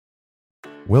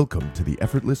Welcome to the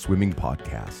Effortless Swimming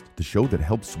Podcast, the show that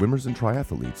helps swimmers and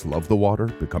triathletes love the water,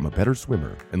 become a better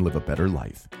swimmer, and live a better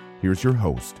life. Here's your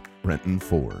host, Brenton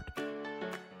Ford.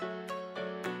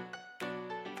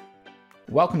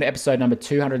 Welcome to episode number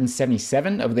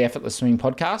 277 of the Effortless Swimming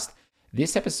Podcast.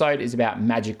 This episode is about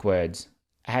magic words,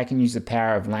 how you can use the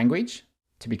power of language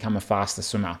to become a faster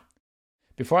swimmer.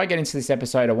 Before I get into this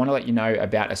episode, I want to let you know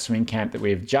about a swim camp that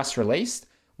we've just released,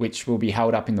 which will be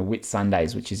held up in the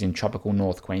Whitsundays, which is in tropical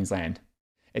North Queensland.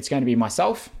 It's going to be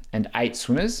myself and 8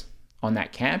 swimmers on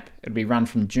that camp. It'll be run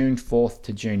from June 4th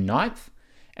to June 9th.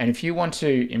 And if you want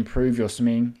to improve your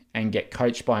swimming and get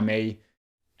coached by me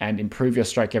and improve your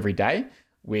stroke every day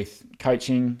with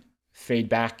coaching,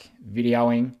 feedback,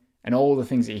 videoing, and all the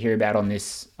things that you hear about on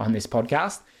this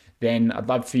podcast, then I'd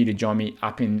love for you to join me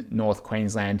up in North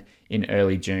Queensland in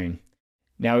early June.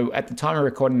 Now, at the time of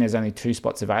recording, there's only 2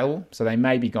 spots available, so they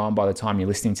may be gone by the time you're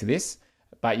listening to this,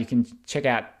 but you can check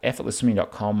out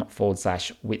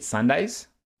effortlessswimming.com/Whitsundays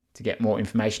to get more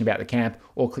information about the camp,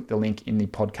 or click the link in the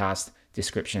podcast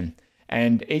description.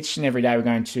 And each and every day, we're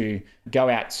going to go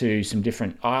out to some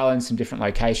different islands, some different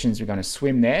locations. We're going to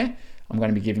swim there. I'm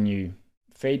going to be giving you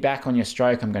feedback on your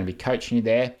stroke. I'm going to be coaching you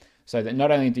there so that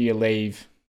not only do you leave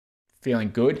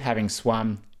feeling good, having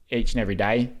swum each and every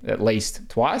day, at least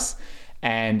twice,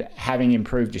 and having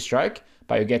improved your stroke,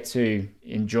 but you'll get to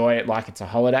enjoy it like it's a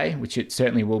holiday, which it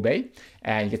certainly will be.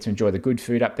 And you get to enjoy the good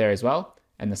food up there as well,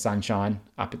 and the sunshine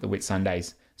up at the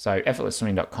Whitsundays. So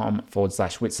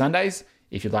effortlessswimming.com/Whitsundays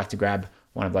if you'd like to grab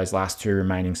one of those last 2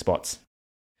 remaining spots.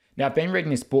 Now, I've been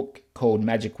reading this book called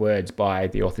Magic Words by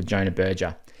the author Jonah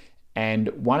Berger. And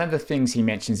one of the things he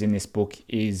mentions in this book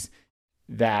is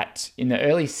that in the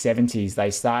early 70s, they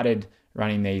started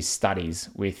running these studies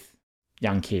with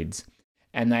young kids.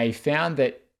 And they found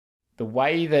that the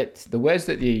way that the words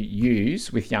that you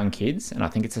use with young kids, and I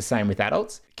think it's the same with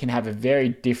adults, can have a very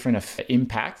different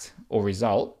impact or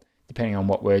result depending on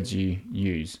what words you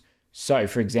use. So,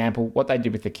 for example, what they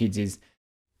did with the kids is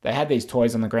they had these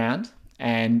toys on the ground,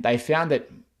 and they found that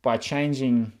by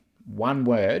changing one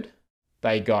word,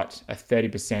 they got a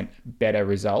 30% better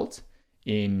result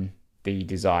in the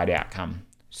desired outcome.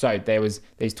 So there was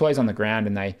these toys on the ground,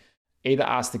 and they either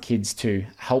asked the kids to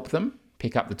help them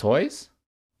pick up the toys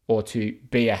or to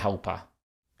be a helper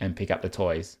and pick up the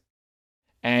toys.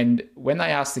 And when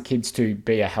they asked the kids to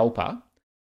be a helper,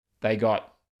 they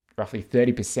got roughly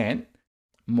 30%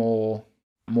 more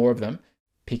of them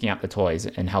picking up the toys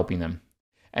and helping them.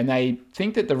 And they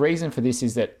think that the reason for this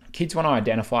is that kids want to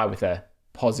identify with a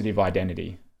positive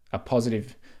identity, a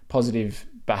positive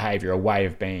behavior, a way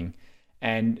of being.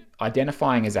 And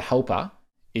identifying as a helper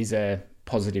is a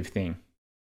positive thing.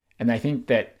 And they think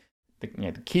that the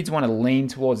kids want to lean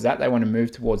towards that. They want to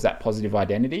move towards that positive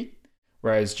identity,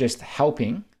 whereas just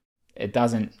helping, it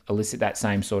doesn't elicit that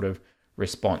same sort of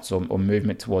response or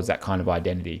movement towards that kind of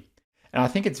identity. And I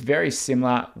think it's very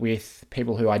similar with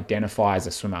people who identify as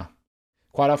a swimmer.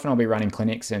 Quite often I'll be running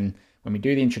clinics, and when we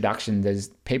do the introduction, there's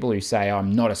people who say,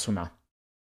 I'm not a swimmer.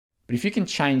 But if you can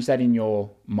change that in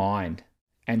your mind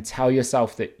and tell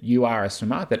yourself that you are a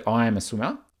swimmer, that I am a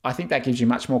swimmer, I think that gives you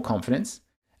much more confidence.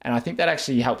 And I think that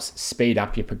actually helps speed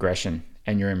up your progression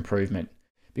and your improvement.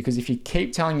 Because if you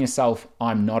keep telling yourself,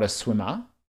 I'm not a swimmer,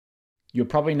 you're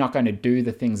probably not going to do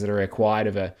the things that are required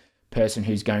of a person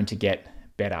who's going to get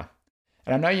better.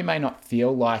 And I know you may not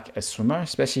feel like a swimmer,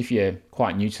 especially if you're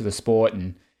quite new to the sport,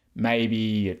 and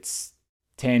maybe it's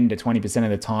 10 to 20% of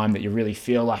the time that you really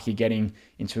feel like you're getting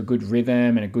into a good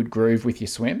rhythm and a good groove with your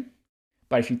swim.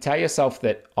 But if you tell yourself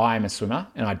that I am a swimmer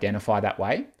and identify that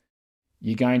way,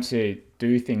 you're going to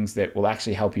do things that will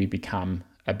actually help you become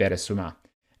a better swimmer.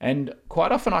 And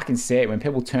quite often I can see it when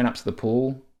people turn up to the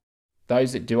pool,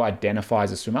 those that do identify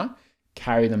as a swimmer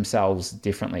carry themselves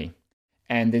differently.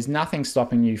 And there's nothing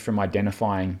stopping you from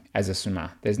identifying as a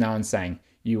swimmer. There's no one saying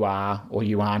you are or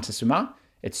you aren't a swimmer.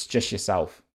 It's just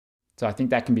yourself. So I think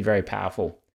that can be very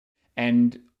powerful.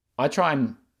 And I've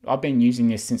been using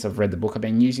this since I've read the book. I've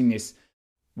been using this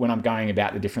when I'm going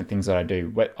about the different things that I do.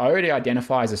 But I already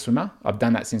identify as a swimmer. I've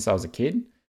done that since I was a kid.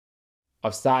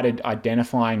 I've started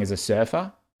identifying as a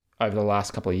surfer over the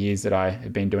last couple of years that I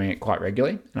have been doing it quite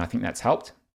regularly, and I think that's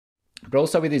helped. But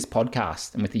also with this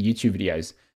podcast and with the YouTube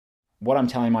videos, what I'm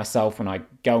telling myself when I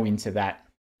go into that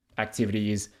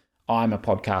activity is I'm a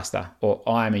podcaster, or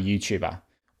I'm a YouTuber,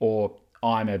 or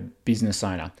I'm a business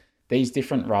owner. These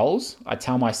different roles, I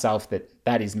tell myself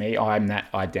that is me, I'm that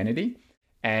identity.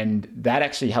 And that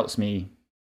actually helps me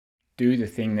do the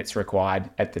thing that's required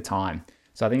at the time.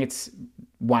 So I think it's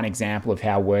one example of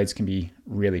how words can be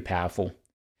really powerful.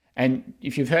 And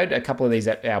if you've heard a couple of these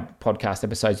our podcast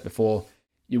episodes before,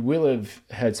 you will have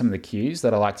heard some of the cues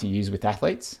that I like to use with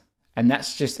athletes. And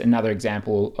that's just another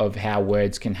example of how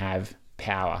words can have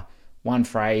power. One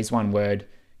phrase, one word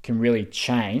can really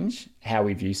change how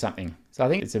we view something. So I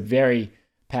think it's a very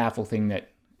powerful thing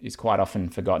that is quite often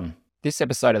forgotten. This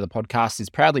episode of the podcast is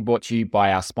proudly brought to you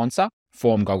by our sponsor,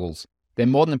 Form Goggles. They're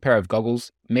more than a pair of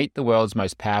goggles. Meet the world's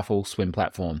most powerful swim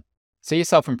platform. See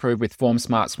yourself improve with Form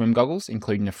Smart swim goggles,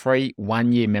 including a free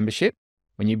 1-year membership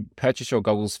when you purchase your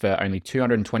goggles for only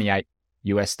 $228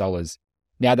 US.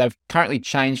 Now, they've currently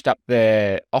changed up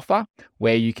their offer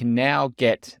where you can now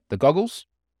get the goggles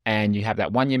and you have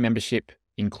that 1-year membership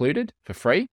included for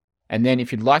free. And then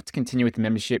if you'd like to continue with the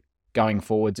membership going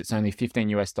forwards, it's only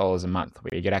 $15 US a month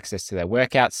where you get access to their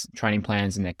workouts, training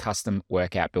plans, and their custom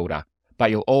workout builder. But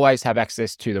you'll always have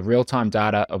access to the real-time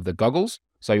data of the goggles,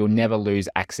 so you'll never lose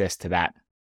access to that.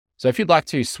 So if you'd like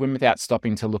to swim without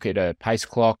stopping to look at a pace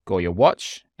clock or your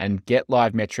watch and get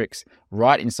live metrics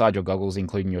right inside your goggles,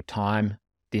 including your time,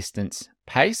 distance,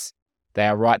 pace, they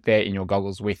are right there in your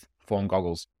goggles with Form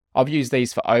Goggles. I've used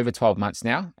these for over 12 months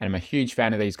now, and I'm a huge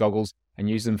fan of these goggles and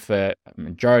use them for a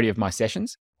majority of my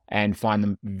sessions and find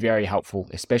them very helpful,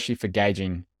 especially for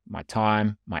gauging my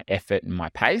time, my effort, and my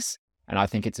pace. And I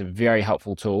think it's a very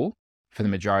helpful tool for the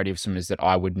majority of swimmers that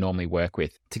I would normally work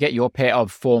with. To get your pair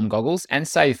of Form Goggles and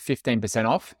save 15%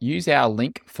 off, use our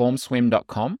link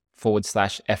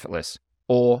formswim.com/effortless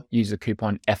or use the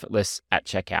coupon effortless at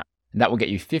checkout. And that will get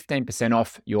you 15%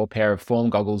 off your pair of Form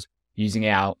Goggles using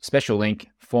our special link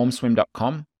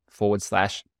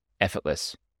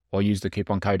formswim.com/effortless or use the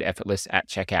coupon code effortless at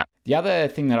checkout. The other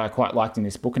thing that I quite liked in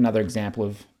this book, another example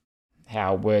of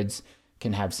how words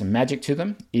can have some magic to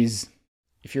them, is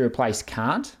if you replace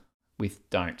can't with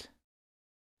don't.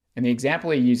 And the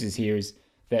example he uses here is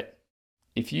that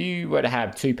if you were to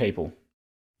have two people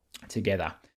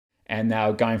together and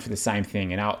they're going for the same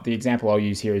thing, and the example I'll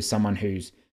use here is someone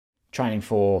who's training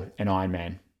for an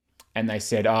Ironman, and they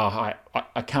said, I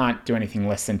can't do anything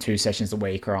less than 2 sessions a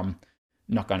week, or I'm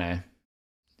not going to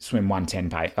swim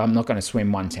 110 I'm not going to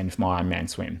swim 110 for my Ironman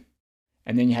swim.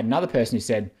 And then you had another person who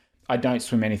said, I don't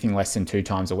swim anything less than 2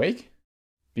 times a week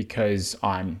because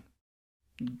I'm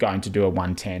going to do a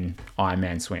 110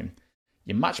 Ironman swim.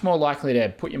 You're much more likely to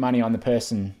put your money on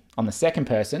the second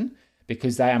person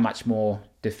because they are much more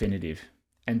definitive.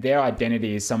 And their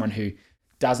identity is someone who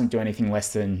doesn't do anything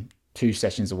less than 2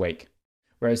 sessions a week.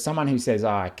 Whereas someone who says,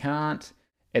 I can't,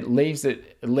 it leaves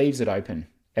it open.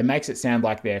 It makes it sound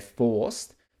like they're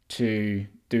forced to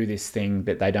do this thing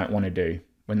that they don't want to do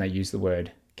when they use the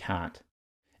word can't.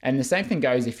 And the same thing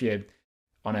goes if you're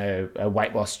on a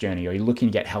weight loss journey or you're looking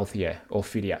to get healthier or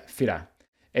fitter.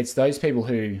 It's those people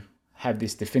who have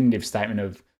this definitive statement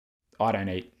of, I don't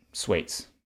eat sweets.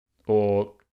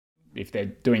 Or if they're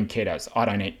doing ketos, I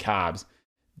don't eat carbs.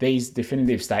 These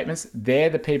definitive statements, they're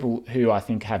the people who I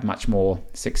think have much more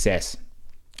success.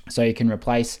 So you can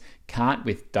replace can't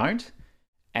with don't,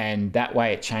 and that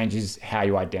way it changes how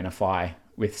you identify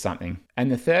with something. And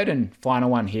the third and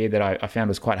final one here that I found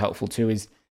was quite helpful too is,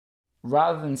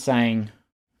 rather than saying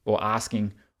or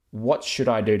asking, what should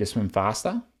I do to swim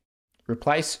faster?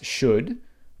 Replace should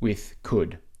with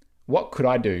could. What could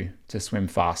I do to swim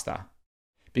faster?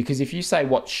 Because if you say,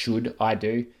 what should I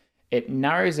do? It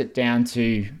narrows it down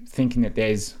to thinking that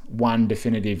there's one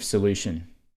definitive solution,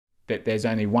 that there's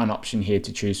only one option here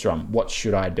to choose from. What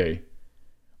should I do?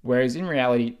 Whereas in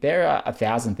reality, there are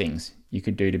 1,000 things you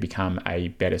could do to become a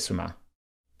better swimmer,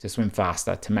 to swim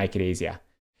faster, to make it easier.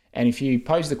 And if you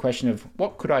pose the question of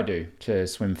what could I do to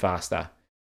swim faster,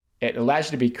 it allows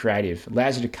you to be creative,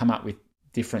 allows you to come up with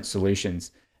different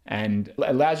solutions, and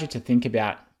allows you to think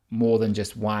about more than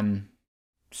just one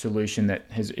solution that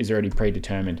is already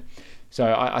predetermined.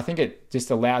 So I think it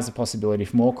just allows the possibility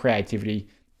for more creativity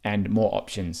and more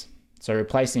options. So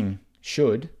replacing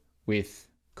should with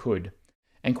could.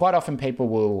 And quite often people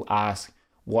will ask,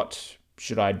 what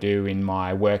should I do in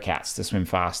my workouts to swim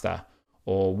faster?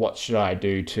 Or what should I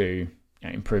do to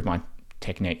improve my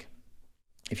technique?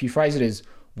 If you phrase it as,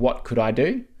 what could I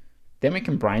do? Then we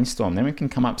can brainstorm. Then we can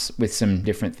come up with some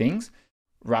different things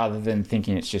rather than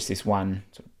thinking it's just this one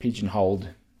sort of pigeonholed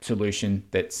solution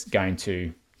that's going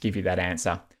to give you that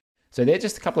answer. So they're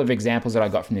just a couple of examples that I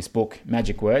got from this book,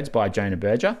 Magic Words by Jonah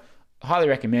Berger. I highly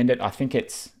recommend it. I think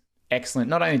it's excellent,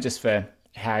 not only just for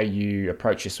how you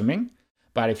approach your swimming,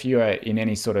 but if you are in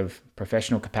any sort of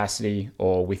professional capacity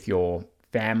or with your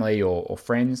family or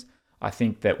friends, I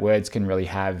think that words can really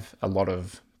have a lot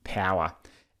of power,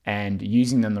 and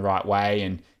using them the right way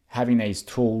and having these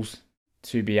tools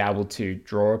to be able to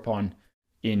draw upon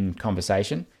in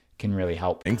conversation can really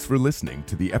help. Thanks for listening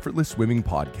to the Effortless Swimming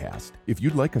Podcast. If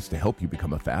you'd like us to help you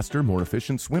become a faster, more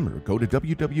efficient swimmer, go to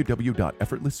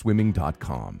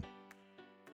www.effortlessswimming.com.